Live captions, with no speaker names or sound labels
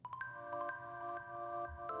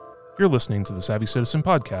You're listening to the Savvy Citizen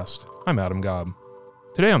Podcast. I'm Adam Gobb.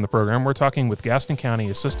 Today on the program, we're talking with Gaston County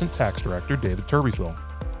Assistant Tax Director David Turbyfield.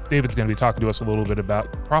 David's going to be talking to us a little bit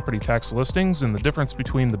about property tax listings and the difference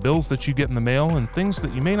between the bills that you get in the mail and things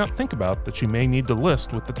that you may not think about that you may need to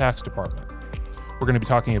list with the tax department. We're going to be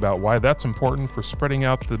talking about why that's important for spreading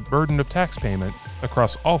out the burden of tax payment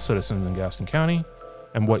across all citizens in Gaston County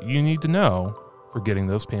and what you need to know for getting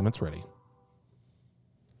those payments ready.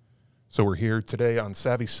 So we're here today on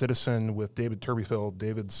Savvy Citizen with David Turbyfield.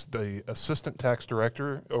 David's the Assistant Tax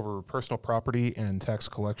Director over Personal Property and Tax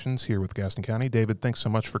Collections here with Gaston County. David, thanks so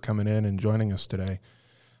much for coming in and joining us today.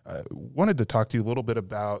 Wanted to talk to you a little bit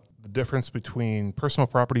about the difference between personal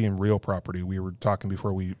property and real property. We were talking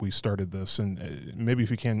before we started this, and maybe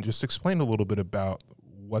if you can just explain a little bit about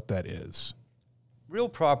what that is. Real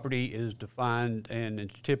property is defined and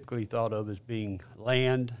it's typically thought of as being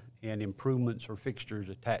land and improvements or fixtures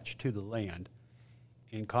attached to the land.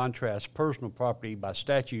 In contrast, personal property by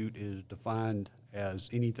statute is defined as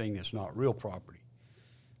anything that's not real property.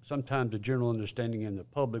 Sometimes the general understanding in the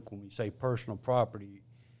public when we say personal property,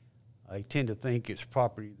 they tend to think it's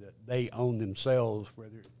property that they own themselves,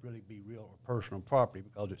 whether it really be real or personal property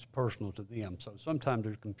because it's personal to them. So sometimes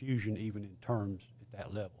there's confusion even in terms at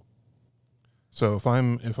that level. So if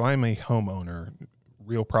I'm a homeowner,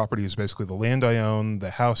 real property is basically the land I own, the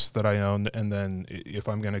house that I own, and then if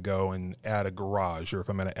I'm going to go and add a garage or if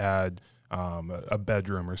I'm going to add a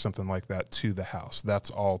bedroom or something like that to the house, that's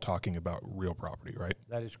all talking about real property, right?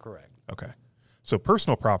 That is correct. Okay. So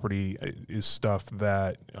personal property is stuff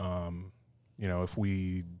that, if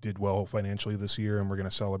we did well financially this year and we're going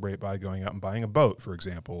to celebrate by going out and buying a boat, for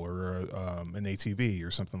example, or an ATV or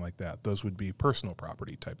something like that, those would be personal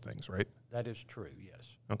property type things, right? That is true, yes.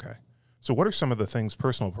 Okay. So what are some of the things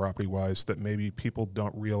personal property-wise that maybe people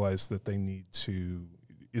don't realize that they need to,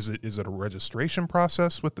 is it a registration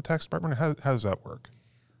process with the tax department? How does that work?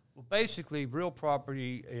 Well, basically, real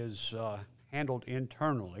property is handled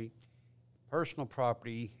internally. Personal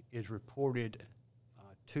property is reported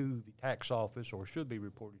to the tax office or should be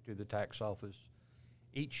reported to the tax office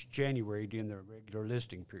each January during their regular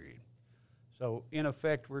listing period. So, in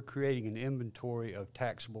effect, we're creating an inventory of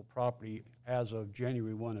taxable property as of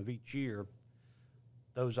January 1 of each year.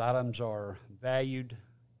 Those items are valued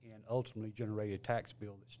and ultimately generate a tax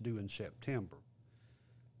bill that's due in September.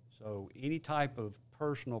 So, any type of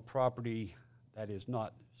personal property that is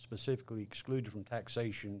not specifically excluded from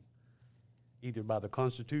taxation, either by the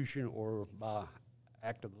Constitution or by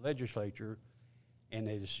act of the legislature, and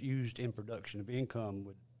is used in production of income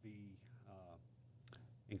would be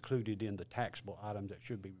included in the taxable items that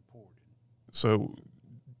should be reported. So,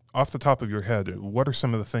 off the top of your head, what are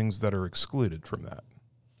some of the things that are excluded from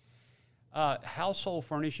that? Household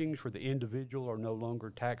furnishings for the individual are no longer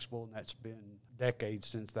taxable, and that's been decades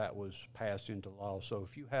since that was passed into law. So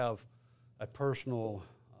if you have a personal,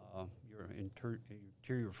 your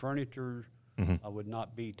interior furniture would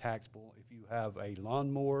not be taxable. If you have a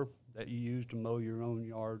lawnmower that you use to mow your own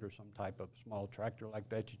yard or some type of small tractor like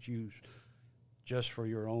that you use just for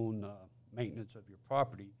your own maintenance of your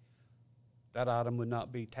property, that item would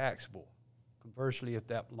not be taxable. Conversely, if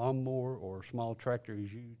that lawnmower or small tractor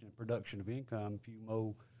is used in production of income, if you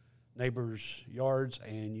mow neighbors' yards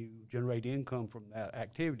and you generate income from that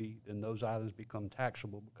activity, then those items become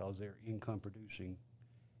taxable because they're income-producing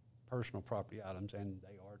personal property items, and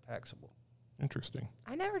they are taxable. Interesting.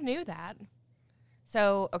 I never knew that.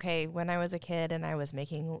 So, okay, when I was a kid and I was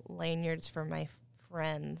making lanyards for my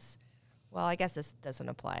friends, well, I guess this doesn't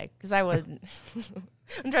apply because I wouldn't.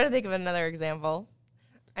 I'm trying to think of another example.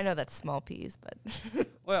 I know that's small peas, but.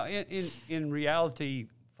 Well, in reality,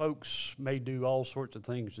 folks may do all sorts of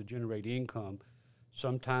things to generate income.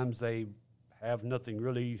 Sometimes they have nothing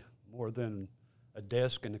really more than a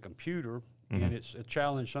desk and a computer, and it's a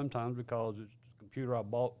challenge sometimes because it's a computer I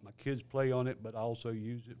bought, my kids play on it, but I also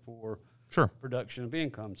use it for production of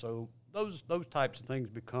income. So those types of things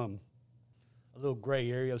become a little gray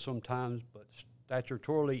area sometimes, but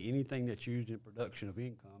statutorily, anything that's used in production of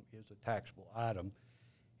income is a taxable item.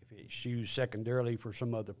 If it's used secondarily for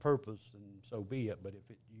some other purpose, then so be it. But if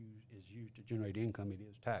it is used to generate income, it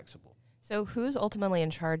is taxable. So who's ultimately in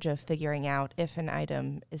charge of figuring out if an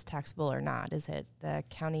item is taxable or not? Is it the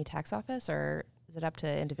county tax office or is it up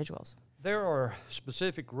to individuals? There are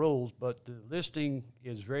specific rules, but the listing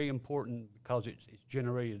is very important because it's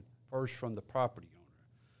generated first from the property owner.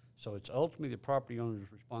 So it's ultimately the property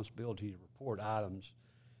owner's responsibility to report items.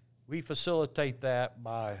 We facilitate that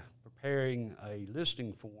by preparing a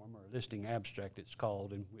listing form or a listing abstract, it's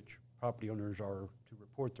called, in which property owners are to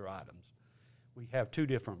report their items. We have two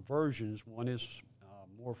different versions. One is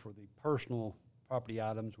more for the personal property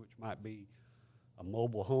items, which might be a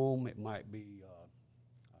mobile home, it might be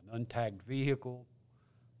an untagged vehicle,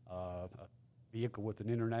 a vehicle with an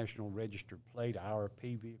international registered plate,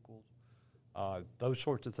 IRP vehicles, those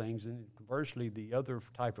sorts of things. And conversely, the other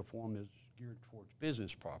type of form is geared towards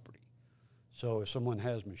business property. So if someone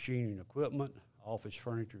has machinery and equipment, office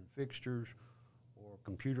furniture and fixtures, or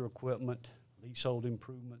computer equipment, leasehold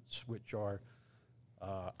improvements, which are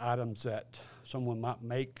items that someone might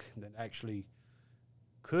make that actually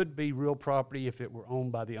could be real property if it were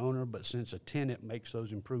owned by the owner, but since a tenant makes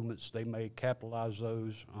those improvements, they may capitalize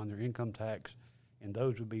those on their income tax, and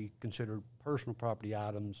those would be considered personal property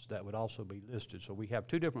items that would also be listed. So we have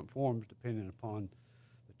two different forms depending upon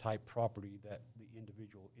the type property that the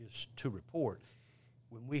individual is to report.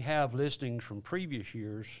 When we have listings from previous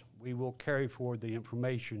years, we will carry forward the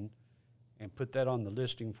information and put that on the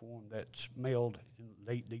listing form that's mailed in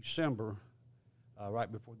late December,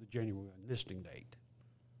 right before the January listing date.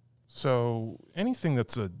 So anything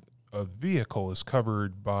that's a vehicle is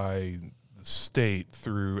covered by the state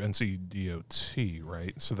through NCDOT,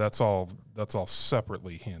 right? So that's all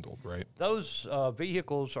separately handled, right? Those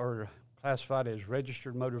vehicles are classified as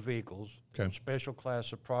registered motor vehicles, Okay. a special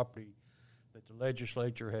class of property that the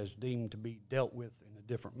legislature has deemed to be dealt with in a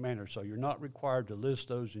different manner. So you're not required to list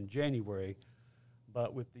those in January,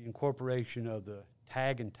 but with the incorporation of the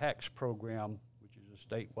tag and tax program, which is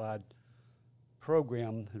a statewide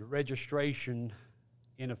program, the registration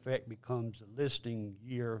in effect becomes a listing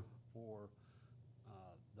year for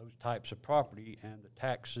those types of property, and the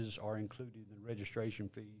taxes are included in the registration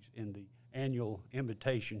fees in the annual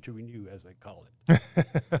invitation to renew, as they call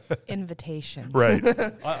it. Invitation. Right.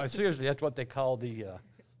 Seriously, that's what they call the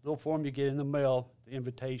little form you get in the mail, the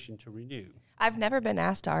invitation to renew. I've never been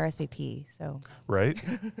asked to RSVP, so. Right.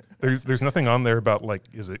 There's nothing on there about, like,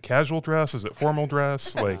 is it casual dress? Is it formal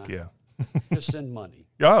dress? Like, yeah. Just send money.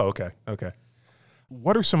 Oh, okay. Okay.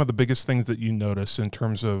 What are some of the biggest things that you notice in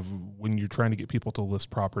terms of when you're trying to get people to list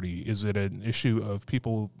property? Is it an issue of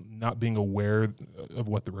people not being aware of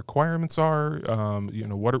what the requirements are?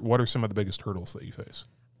 What are some of the biggest hurdles that you face?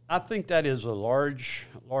 I think that is a large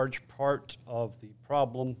part of the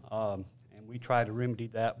problem, and we try to remedy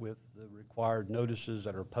that with the required notices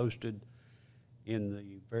that are posted in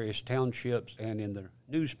the various townships and in the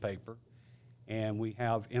newspaper. And we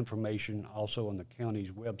have information also on the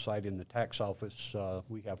county's website in the tax office.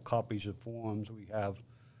 We have copies of forms. We have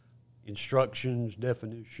instructions,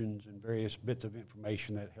 definitions, and various bits of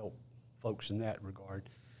information that help folks in that regard.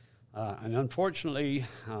 And unfortunately,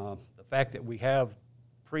 the fact that we have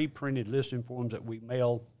pre-printed listing forms that we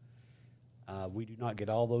mail, we do not get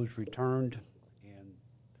all those returned. And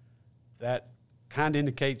that kind of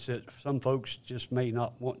indicates that some folks just may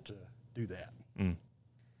not want to do that. Mm.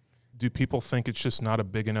 Do people think it's just not a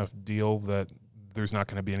big enough deal that there's not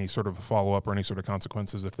going to be any sort of a follow-up or any sort of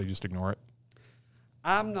consequences if they just ignore it?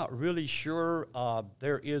 I'm not really sure.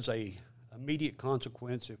 There is a immediate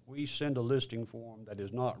consequence if we send a listing form that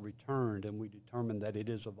is not returned and we determine that it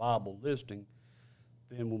is a viable listing.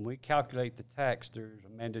 Then when we calculate the tax, there's a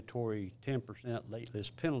mandatory 10% late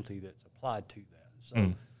list penalty that's applied to that.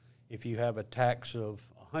 So if you have a tax of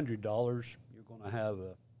 $100, you're going to have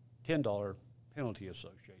a $10 penalty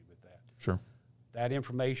associated with that. Sure. That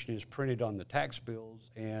information is printed on the tax bills,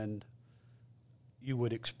 and you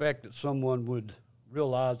would expect that someone would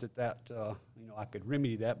realize that I could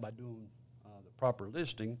remedy that by doing the proper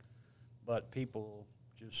listing, but people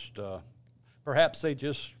just perhaps they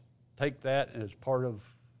just take that as part of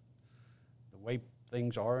the way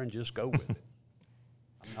things are and just go with it.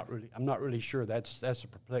 I'm not really sure. That's a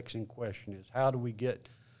perplexing question, is how do we get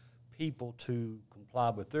people to comply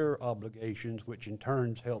with their obligations, which in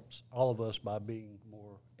turn helps all of us by being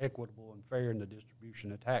more equitable and fair in the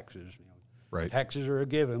distribution of taxes. Right. Taxes are a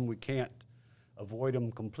given. We can't avoid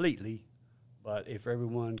them completely, but if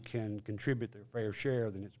everyone can contribute their fair share,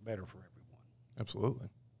 then it's better for everyone. Absolutely.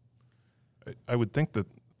 I would think that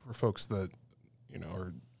for folks that,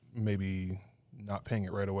 are maybe not paying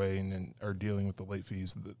it right away and then are dealing with the late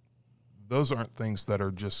fees, that those aren't things that are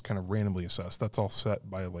just kind of randomly assessed. That's all set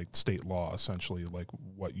by like state law, essentially, like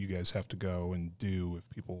what you guys have to go and do if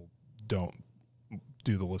people don't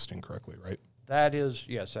do the listing correctly, right? That is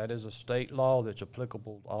a state law that's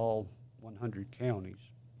applicable to all 100 counties.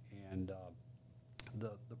 And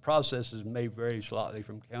the processes may vary slightly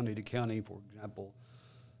from county to county. For example,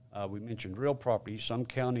 we mentioned real property. Some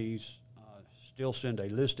counties still send a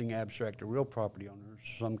listing abstract to real property owners.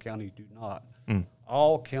 Some counties do not.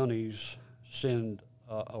 All counties send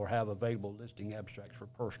or have available listing abstracts for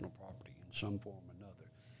personal property in some form or another.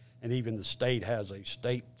 And even the state has a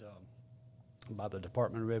by the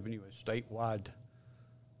Department of Revenue, a statewide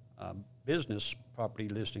business property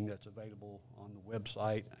listing that's available on the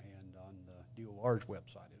website and on the DOR's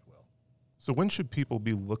website as well. So when should people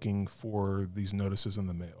be looking for these notices in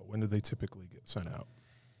the mail? When do they typically get sent out?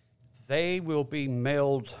 They will be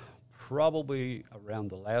mailed probably around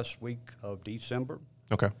the last week of December.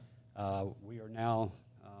 Okay. We are now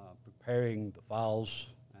preparing the files,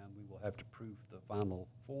 and we will have to proof the final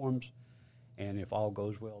forms. And if all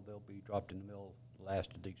goes well, they'll be dropped in the mail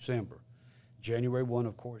last of December. January 1,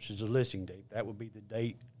 of course, is the listing date. That would be the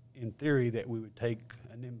date, in theory, that we would take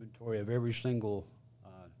an inventory of every single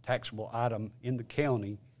taxable item in the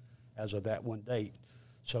county as of that one date.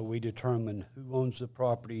 So we determine who owns the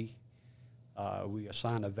property. We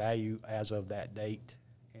assign a value as of that date.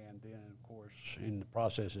 And then, of course, in the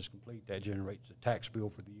process is complete, that generates a tax bill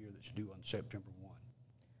for the year that's due on September 1.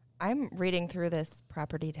 I'm reading through this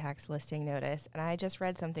property tax listing notice, and I just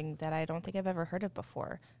read something that I don't think I've ever heard of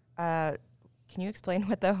before. Can you explain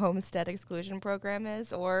what the homestead exclusion program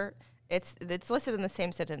is? Or it's listed in the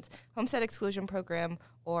same sentence, homestead exclusion program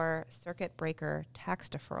or circuit breaker tax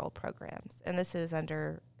deferral programs. And this is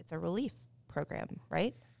it's a relief program,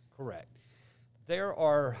 right? Correct. There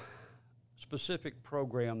are specific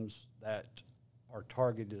programs that are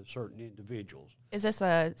targeted at certain individuals. Is this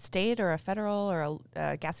a state or a federal or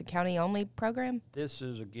a Gaston County only program? This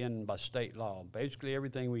is, again, by state law. Basically,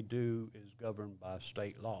 everything we do is governed by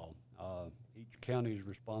state law. Each county is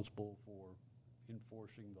responsible for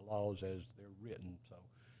enforcing the laws as they're written,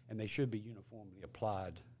 and they should be uniformly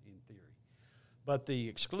applied in theory. But the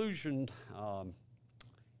exclusion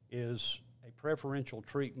is a preferential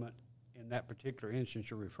treatment. In that particular instance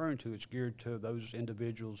you're referring to, it's geared to those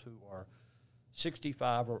individuals who are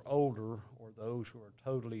 65 or older, or those who are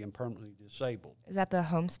totally and permanently disabled. Is that the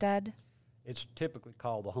homestead? It's typically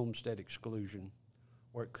called the homestead exclusion,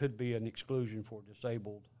 or it could be an exclusion for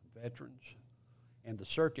disabled veterans. And the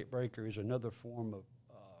circuit breaker is another form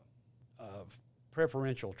of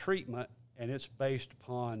preferential treatment, and it's based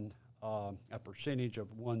upon a percentage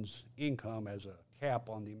of one's income as a cap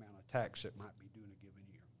on the amount of tax that might be due in a given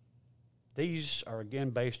year. These are,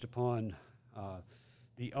 again, based upon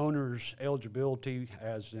the owner's eligibility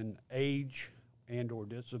as in age and or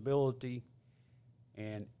disability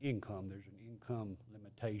and income. There's an income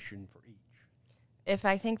limitation for each. If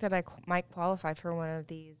I think that I might qualify for one of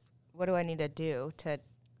these, what do I need to do to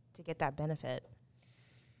get that benefit?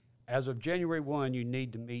 As of January 1, you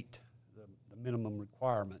need to meet the minimum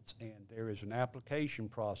requirements, and there is an application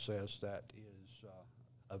process that is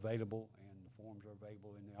available, and the forms are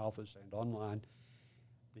available in the office and online.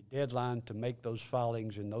 The deadline to make those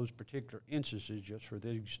filings in those particular instances, just for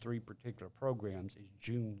these three particular programs, is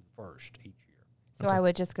June 1st each year. So I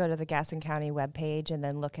would just go to the Gaston County webpage and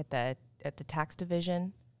then look at the tax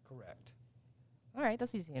division? Correct. All right,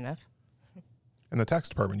 that's easy enough. And the tax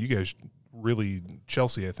department, you guys really,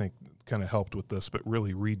 Chelsea, I think, kind of helped with this, but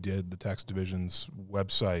really redid the tax division's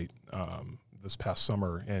website this past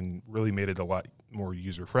summer and really made it a lot more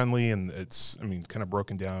user-friendly. And it's, kind of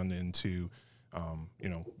broken down into,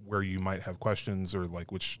 where you might have questions, or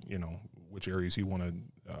like which areas you want to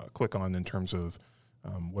click on in terms of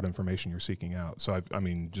what information you're seeking out. So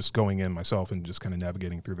just going in myself and just kind of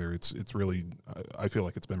navigating through there, it's really, I feel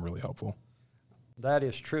like it's been really helpful. That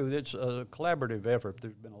is true. It's a collaborative effort.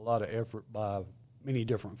 There's been a lot of effort by many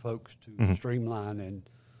different folks to streamline and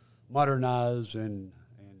modernize and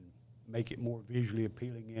make it more visually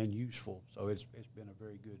appealing and useful. So it's been a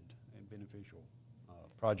very good and beneficial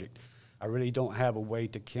project. I really don't have a way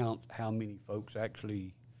to count how many folks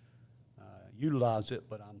actually utilize it,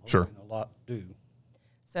 but I'm hoping a lot do.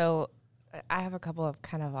 So I have a couple of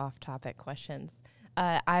kind of off-topic questions.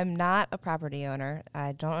 I'm not a property owner.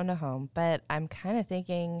 I don't own a home, but I'm kind of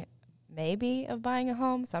thinking maybe of buying a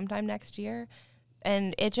home sometime next year.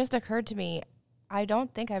 And it just occurred to me, I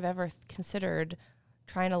don't think I've ever considered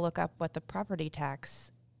trying to look up what the property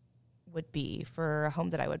tax would be for a home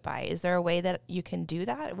that I would buy. Is there a way that you can do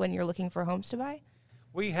that when you're looking for homes to buy?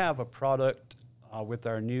 We have a product with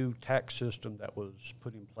our new tax system that was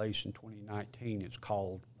put in place in 2019. It's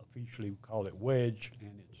officially we call it Wedge,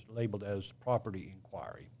 and it's labeled as Property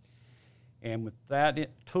Inquiry. And with that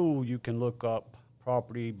tool, you can look up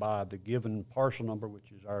property by the given parcel number,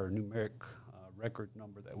 which is our numeric record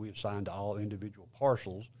number that we assign to all individual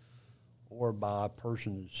parcels, or by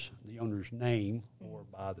the owner's name, or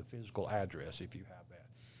by the physical address if you have that.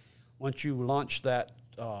 Once you launch that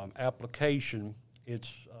application,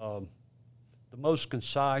 it's the most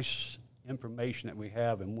concise information that we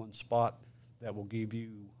have in one spot that will give you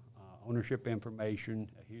ownership information,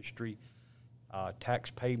 a history, tax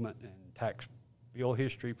payment and tax bill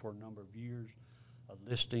history for a number of years, a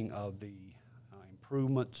listing of the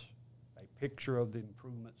improvements, a picture of the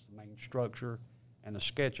improvements, the main structure, and a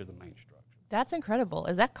sketch of the main structure. That's incredible.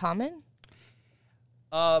 Is that common?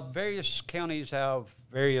 Various counties have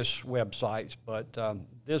various websites, but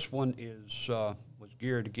this one was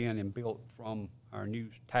geared again and built from our new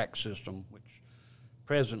tax system, which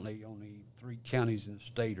presently only 3 counties in the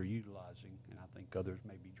state are utilizing, and I think others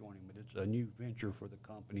may be joining. But it's a new venture for the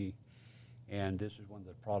company, and this is one of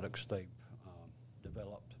the products they've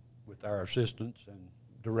developed with our assistance and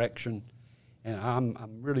direction. And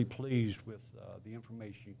I'm really pleased with the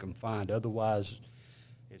information you can find. Otherwise,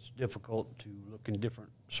 it's difficult to look in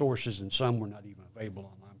different sources, and some were not even available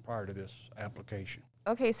online prior to this application.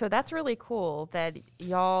 Okay, so that's really cool that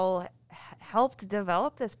y'all helped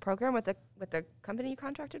develop this program with the company you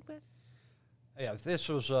contracted with? Yeah, this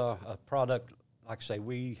was a product, like I say,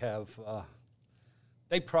 we have,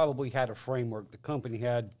 they probably had a framework. The company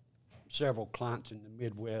had several clients in the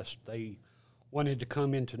Midwest. They wanted to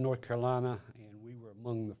come into North Carolina, and we were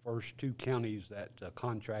among the first 2 counties that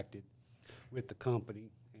contracted with the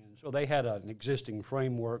company. And so they had an existing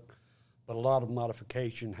framework, but a lot of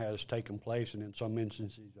modification has taken place, and in some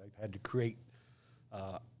instances they've had to create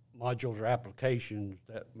modules or applications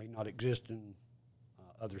that may not exist in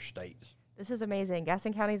other states. This is amazing.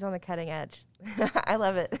 Gaston County's on the cutting edge. I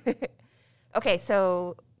love it. Okay,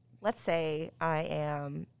 so let's say I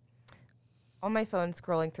am on my phone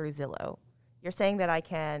scrolling through Zillow. You're saying that I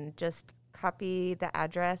can just copy the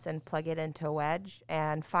address and plug it into Wedge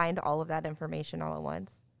and find all of that information all at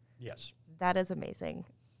once? Yes. That is amazing.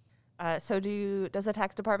 So does the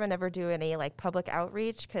tax department ever do any like public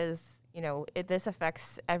outreach? Because, this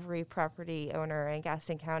affects every property owner in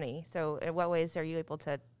Gaston County. So in what ways are you able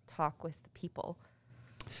to talk with the people?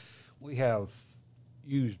 We have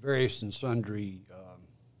used various and sundry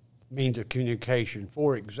means of communication.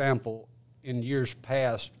 For example, in years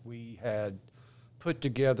past, we had put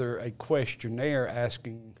together a questionnaire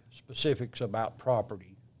asking specifics about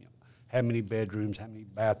property. How many bedrooms, how many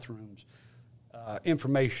bathrooms,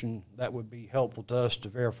 information that would be helpful to us to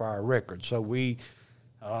verify our records. So we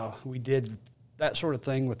did that sort of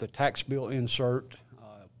thing with the tax bill insert.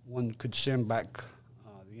 One could send back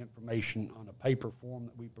the information on a paper form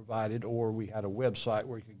that we provided, or we had a website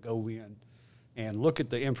where you could go in and look at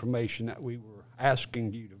the information that we were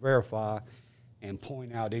asking you to verify and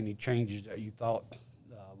point out any changes that you thought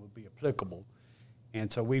would be applicable. And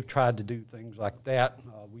so we've tried to do things like that.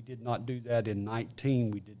 We did not do that in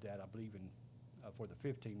 19. We did that, I believe, for the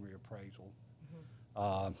 15 reappraisal.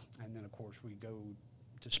 Mm-hmm. And then, of course, we go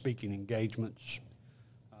to speaking engagements.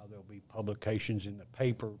 There'll be publications in the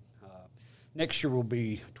paper. Next year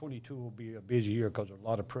 22 will be a busy year because there's a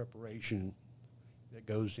lot of preparation that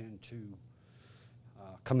goes into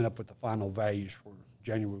coming up with the final values for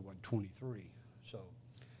January 1, 23. So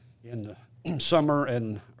in the summer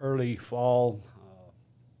and early fall,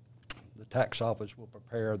 the tax office will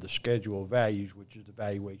prepare the schedule of values, which is the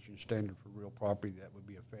valuation standard for real property that would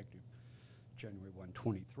be effective January 1,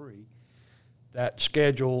 23. That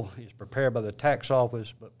schedule is prepared by the tax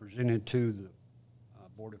office but presented to the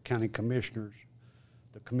Board of County Commissioners.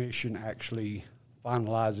 The commission actually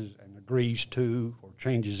finalizes and agrees to or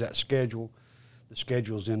changes that schedule. The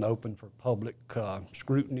schedule is then open for public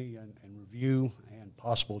scrutiny and review and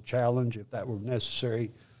possible challenge if that were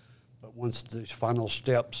necessary. But once the final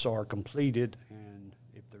steps are completed, and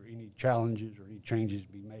if there are any challenges or any changes to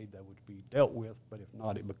be made, that would be dealt with. But if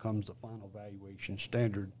not, it becomes the final valuation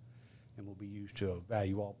standard and will be used to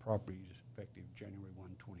value all properties effective January 1,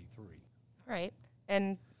 23. All right.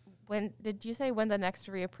 And when did you say when the next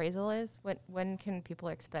reappraisal is? When can people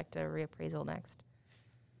expect a reappraisal next?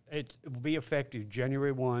 It will be effective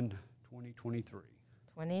January 1, 2023.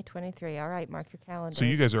 2023. All right, mark your calendar. So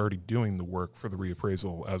you guys are already doing the work for the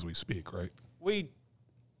reappraisal as we speak, right?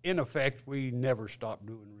 In effect, we never stop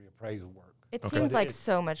doing reappraisal work. It seems like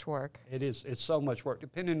so much work. It is. It's so much work,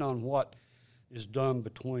 depending on what is done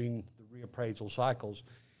between the reappraisal cycles.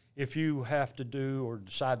 If you have to do or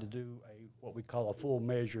decide to do what we call a full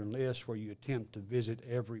measure and list, where you attempt to visit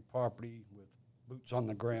every property with boots on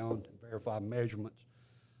the ground and verify measurements,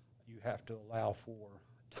 you have to allow for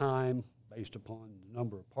time based upon the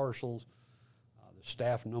number of parcels, the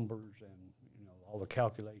staff numbers, and all the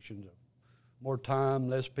calculations of more time,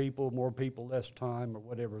 less people, more people, less time, or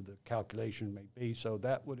whatever the calculation may be. So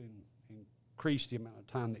that would increase the amount of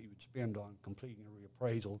time that you would spend on completing a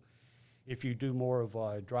reappraisal. If you do more of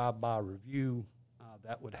a drive-by review,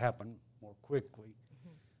 that would happen more quickly.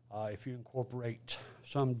 Mm-hmm. If you incorporate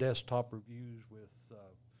some desktop reviews with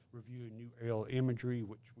reviewing new aerial imagery,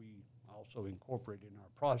 which we also incorporate in our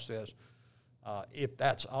process, if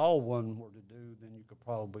that's all one were to do, then you could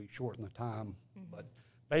probably shorten the time. Mm-hmm. But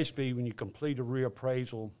basically, when you complete a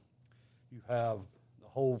reappraisal, you have the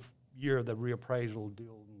whole year of the reappraisal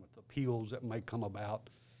dealing with appeals that may come about,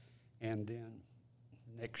 and then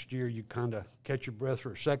next year you kind of catch your breath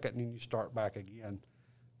for a second, and then you start back again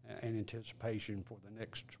in anticipation for the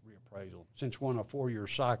next reappraisal. Since we're on a 4-year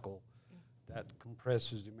cycle, that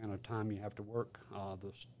compresses the amount of time you have to work.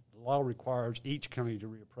 The law requires each county to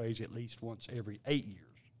reappraise at least once every 8 years.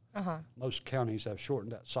 Uh-huh. Most counties have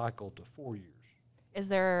shortened that cycle to 4 years. Is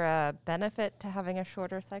there a benefit to having a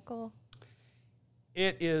shorter cycle?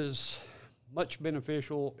 It is much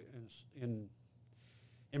beneficial in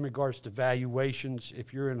regards to valuations.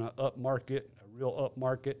 If you're in an up market, a real up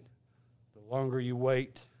market, the longer you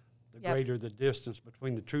wait, the greater the distance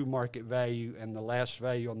between the true market value and the last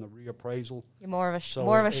value on the reappraisal. You're more of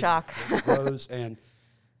a shock. It grows, and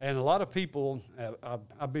a lot of people,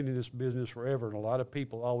 I've been in this business forever, and a lot of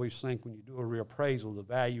people always think when you do a reappraisal, the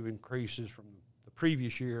value increases from the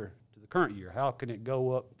previous year to the current year. How can it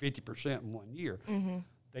go up 50% in 1 year? Mm-hmm.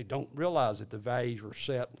 They don't realize that the values were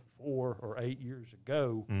set 4 or 8 years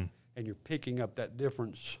ago, and you're picking up that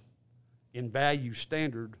difference in value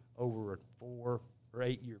standard over a 4 or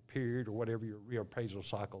 8 year period, or whatever your reappraisal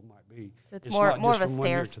cycle might be. So it's more of a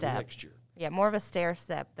stair step. Next year. Yeah, more of a stair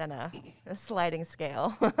step than a sliding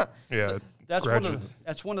scale. Yeah, that's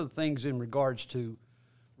one of the things in regards to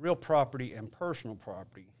real property and personal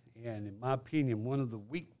property. And in my opinion, one of the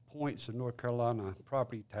weak points of North Carolina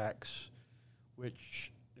property tax,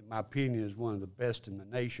 which in my opinion is one of the best in the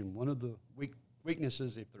nation, one of the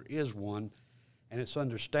weaknesses, if there is one, and it's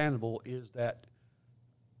understandable, is that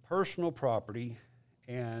personal property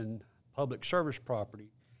and public service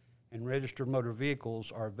property and registered motor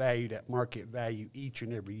vehicles are valued at market value each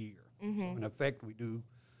and every year. Mm-hmm. So in effect, we do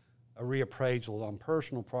a reappraisal on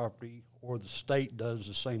personal property, or the state does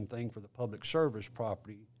the same thing for the public service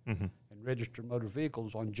property and registered motor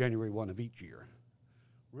vehicles on January 1 of each year.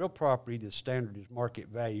 Real property, the standard is market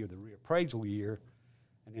value of the reappraisal year,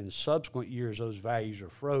 and in subsequent years, those values are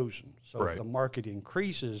frozen. So if the market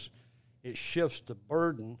increases, it shifts the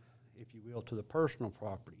burden, if you will, to the personal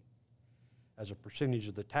property as a percentage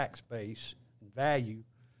of the tax base and value.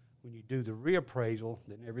 When you do the reappraisal,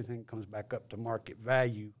 then everything comes back up to market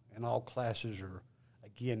value, and all classes are,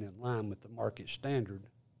 again, in line with the market standard.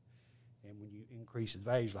 And when you increase the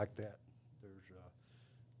values like that, there's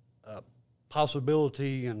a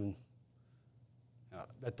possibility and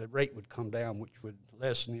that the rate would come down, which would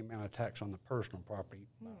lessen the amount of tax on the personal property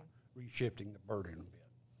by reshifting the burden a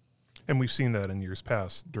bit. And we've seen that in years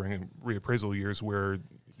past during reappraisal years where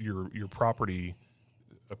your property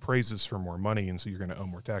appraises for more money, and so you're going to owe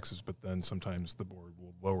more taxes, but then sometimes the board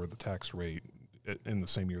will lower the tax rate in the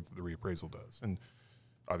same year that the reappraisal does. And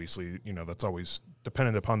obviously, that's always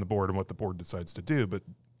dependent upon the board and what the board decides to do, but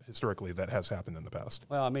historically that has happened in the past.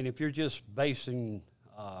 Well, I mean, if you're just basing,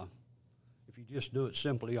 if you just do it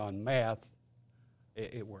simply on math,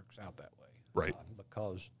 it works out that way. Right.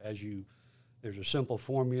 Because there's a simple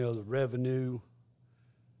formula, the revenue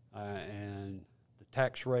and the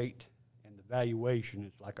tax rate and the valuation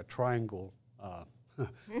is like a triangle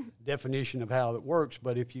definition of how it works.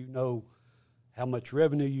 But if you know how much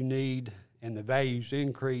revenue you need and the values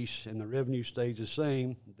increase and the revenue stays the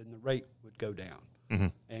same, then the rate would go down. Mm-hmm.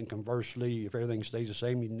 And conversely, if everything stays the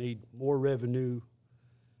same, you need more revenue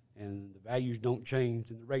and the values don't change,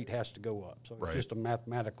 then the rate has to go up. So it's just a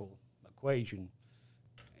mathematical equation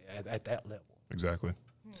at that level. Exactly.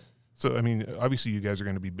 So, I mean, obviously you guys are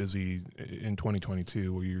going to be busy in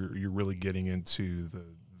 2022 where you're really getting into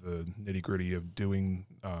the nitty-gritty of doing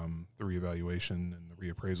the reevaluation and the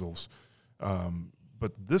reappraisals.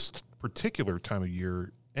 But this particular time of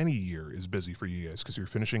year, any year is busy for you guys because you're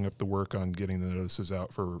finishing up the work on getting the notices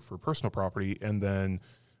out for personal property, and then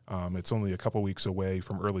it's only a couple weeks away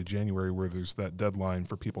from early January where there's that deadline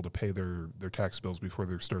for people to pay their tax bills before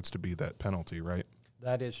there starts to be that penalty, right?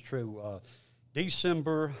 That is true.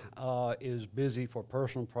 December is busy for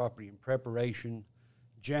personal property in preparation.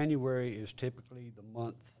 January is typically the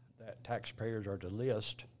month that taxpayers are to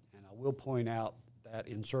list, and I will point out that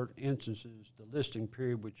in certain instances, the listing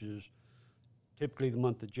period, which is typically the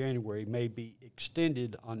month of January, may be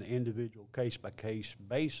extended on an individual case-by-case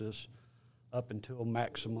basis up until a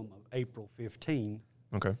maximum of April 15.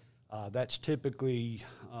 Okay. That's typically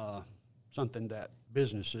something that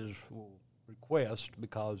businesses will request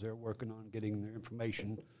because they're working on getting their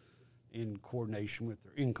information in coordination with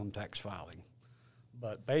their income tax filing.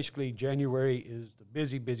 But basically, January is the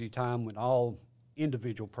busy time when all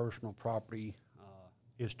individual personal property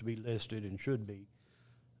is to be listed and should be.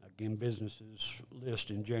 Again, businesses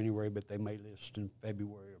list in January, but they may list in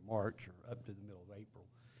February or March or up to the middle of April.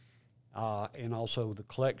 And also the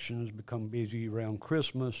collections become busy around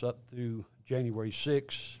Christmas up through January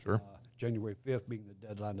 6th. Sure. January 5th being the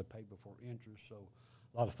deadline to pay before interest. So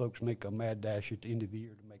a lot of folks make a mad dash at the end of the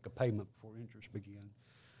year to make a payment before interest begins.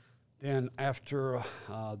 Then after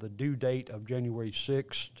the due date of January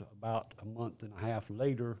 6th, about a month and a half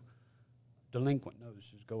later, delinquent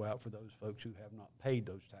notices go out for those folks who have not paid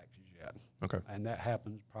those taxes yet. Okay. And that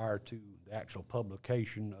happens prior to the actual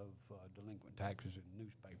publication of delinquent taxes in the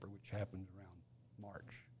newspaper, which happens around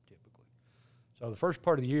March typically. So the first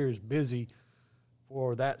part of the year is busy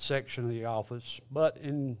for that section of the office, but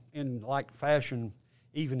in like fashion,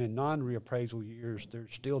 even in non-reappraisal years,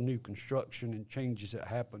 there's still new construction and changes that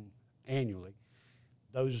happen annually.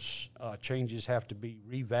 Those changes have to be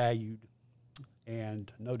revalued,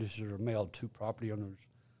 and notices are mailed to property owners.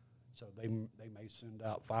 So they may send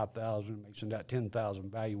out 5,000, may send out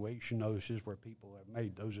 10,000 valuation notices where people have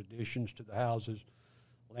made those additions to the houses.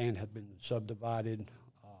 Land had been subdivided,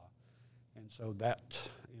 and so that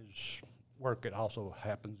is work that also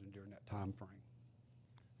happens during that time frame.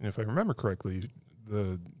 And if I remember correctly,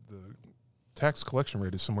 the tax collection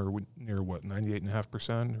rate is somewhere near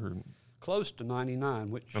 98.5%, or close to 99,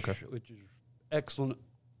 which is excellent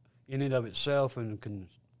in and of itself, and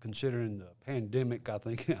considering the pandemic, I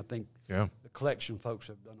think yeah, the collection folks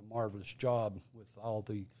have done a marvelous job with all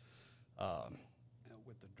the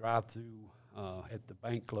with the drive-through at the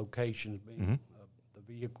bank locations being the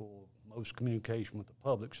vehicle of most communication with the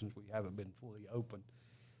public since we haven't been fully open.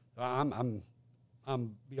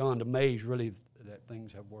 I'm beyond amazed, really, that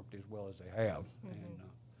things have worked as well as they have, and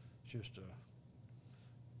it's just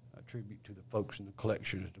a tribute to the folks in the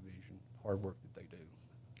collections division, hard work that they do.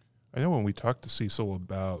 I know when we talked to Cecil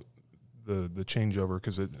about the changeover,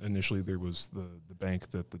 because initially there was the bank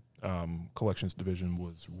that the collections division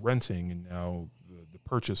was renting, and now the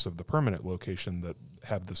purchase of the permanent location that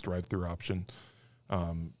have this drive-through option.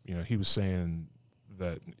 He was saying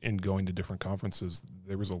that in going to different conferences,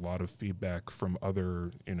 there was a lot of feedback from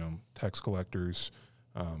other, tax collectors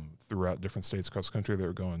throughout different states across the country that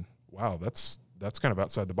were going, wow, that's kind of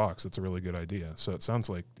outside the box. It's a really good idea. So it sounds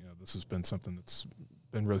like this has been something that's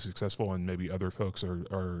been really successful, and maybe other folks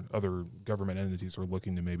or other government entities are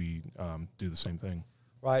looking to maybe do the same thing.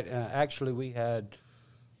 Right. Actually, we had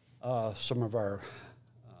some of our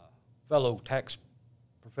fellow tax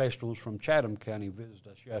professionals from Chatham County visit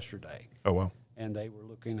us yesterday. Oh, wow. And they were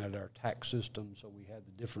looking at our tax system, so we had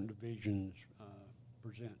the different divisions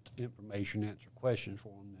present information, answer questions for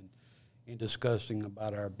them, and in discussing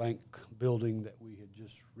about our bank building that we had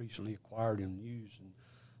just recently acquired and used. And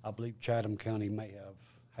I believe Chatham County may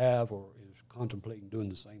have or is contemplating doing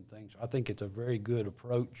the same thing. So I think it's a very good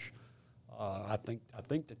approach. I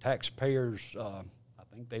think the taxpayers, I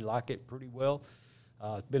think they like it pretty well.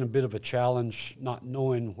 It's been a bit of a challenge not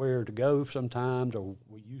knowing where to go sometimes, or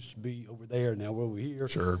we used to be over there, now we're over here.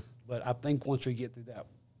 Sure. But I think once we get through that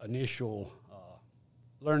initial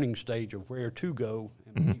learning stage of where to go,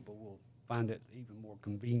 and people will find it even more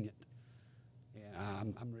convenient.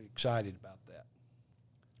 And I'm really excited about that.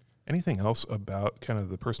 Anything else about kind of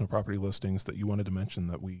the personal property listings that you wanted to mention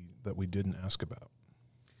that we didn't ask about?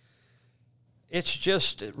 It's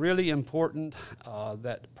just really important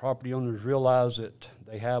that property owners realize that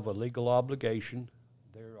they have a legal obligation.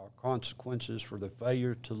 There are consequences for the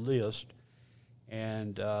failure to list,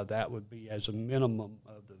 and that would be as a minimum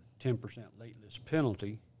of the 10% late list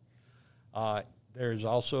penalty. There's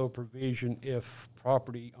also a provision if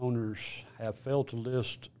property owners have failed to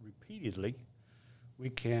list repeatedly, we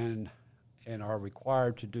can and are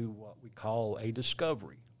required to do what we call a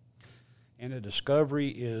discovery. And a discovery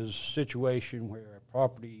is a situation where a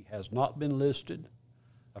property has not been listed,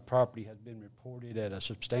 a property has been reported at a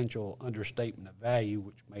substantial understatement of value,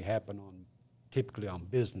 which may happen typically on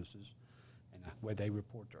businesses and where they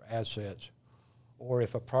report their assets, or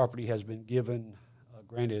if a property has been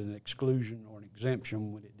granted an exclusion or an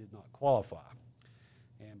exemption when it did not qualify.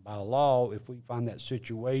 And by law, if we find that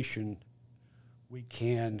situation, we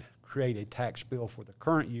can create a tax bill for the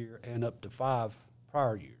current year and up to 5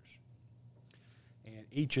 prior years. And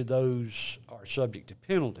each of those are subject to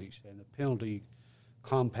penalties, and the penalty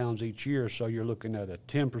compounds each year, so you're looking at a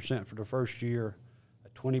 10% for the first year, a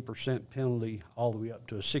 20% penalty, all the way up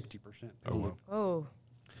to a 60% penalty. Oh, wow. Oh.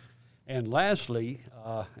 And lastly,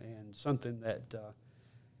 and something that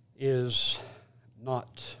is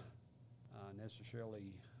not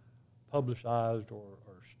necessarily publicized or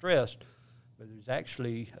stressed, but there's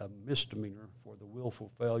actually a misdemeanor for the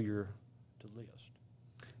willful failure to list.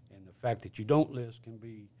 And the fact that you don't list can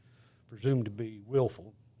be presumed to be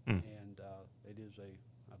willful, and it is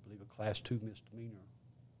I believe, a Class 2 misdemeanor.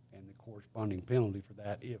 And the corresponding penalty for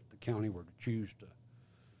that if the county were to choose to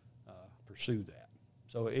pursue that.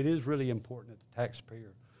 So it is really important that the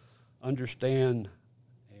taxpayer understand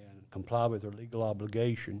and comply with their legal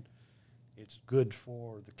obligation. It's good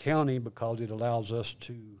for the county because it allows us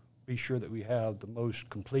to be sure that we have the most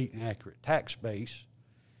complete and accurate tax base.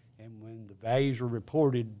 And when the values are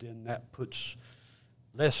reported, then that puts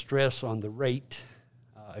less stress on the rate.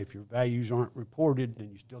 If your values aren't reported and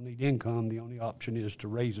you still need income, the only option is to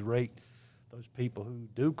raise the rate. Those people who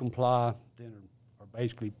do comply then are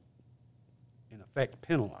basically, in effect,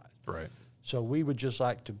 penalized. Right. So we would just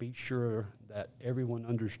like to be sure that everyone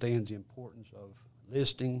understands the importance of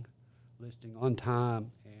listing on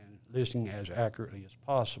time, and listing as accurately as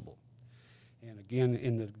possible. And again,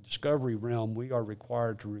 in the discovery realm, we are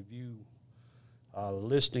required to review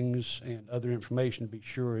listings and other information to be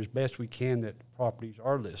sure as best we can that properties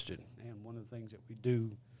are listed. And one of the things that we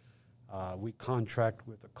do, we contract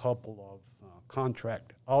with a couple of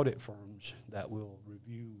contract audit firms that will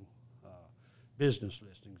review business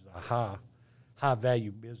listings. High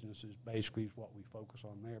value businesses basically is what we focus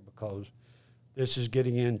on there, because this is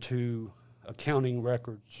getting into accounting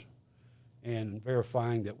records and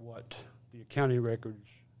verifying that what the accounting records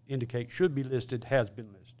indicate should be listed has been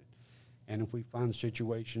listed. And if we find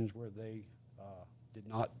situations where they did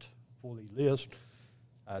not fully list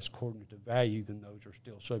as according to value, then those are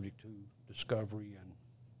still subject to discovery and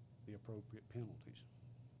the appropriate penalties.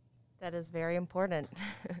 That is very important.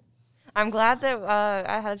 I'm glad that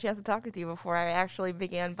I had a chance to talk with you before I actually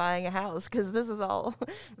began buying a house, because this is all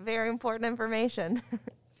very important information.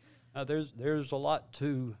 There's a lot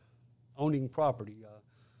to owning property.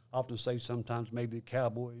 I often say sometimes maybe the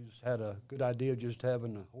cowboys had a good idea just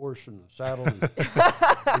having a horse and a saddle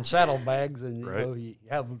and saddlebags, and right. you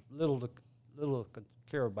have little to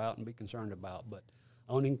care about and be concerned about. But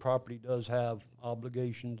owning property does have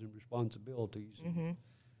obligations and responsibilities. Mm-hmm. And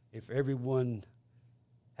if everyone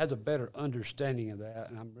has a better understanding of that,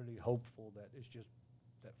 and I'm really hopeful that it's just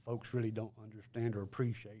that folks really don't understand or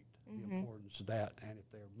appreciate the importance of that. And if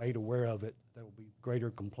they're made aware of it, there will be greater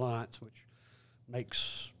compliance, which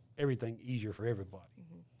makes everything easier for everybody.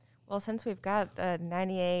 Mm-hmm. Well, since we've got a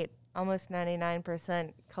 98, almost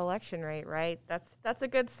 99% collection rate, right? That's a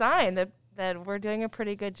good sign that we're doing a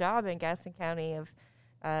pretty good job in Gaston County of,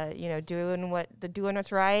 doing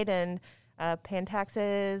what's right and paying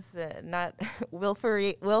taxes, not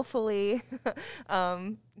willfully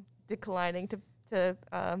declining to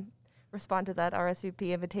respond to that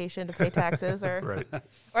RSVP invitation to pay taxes, or Right.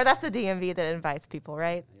 or that's the DMV that invites people,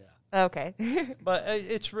 right? Yeah. Okay. But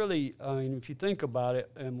it's really, if you think about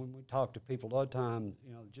it, and when we talk to people a lot of times,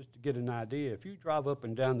 just to get an idea, if you drive up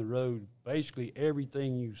and down the road, basically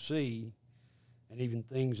everything you see, and even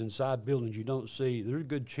things inside buildings you don't see, there's a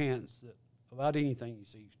good chance that about anything you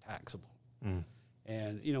see is taxable. Mm.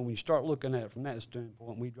 And, when you start looking at it from that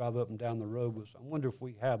standpoint, we drive up and down the road with, I wonder if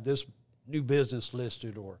we have this new business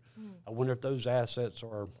listed, or I wonder if those assets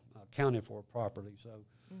are accounted for properly. So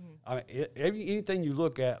anything you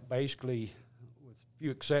look at, basically, with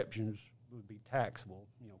few exceptions, would be taxable.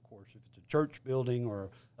 Of course, if it's a church building or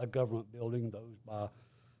a government building, those by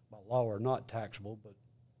law are not taxable. But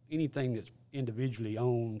anything that's individually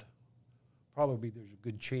owned, probably there's a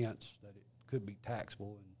good chance that it could be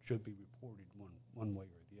taxable and should be reported one way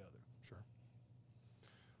or the other. Sure.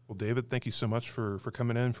 Well, David, thank you so much for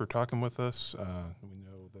coming in, for talking with us. We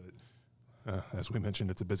know that, as we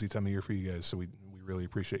mentioned, it's a busy time of year for you guys, so we really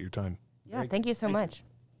appreciate your time. Yeah, thank you so much.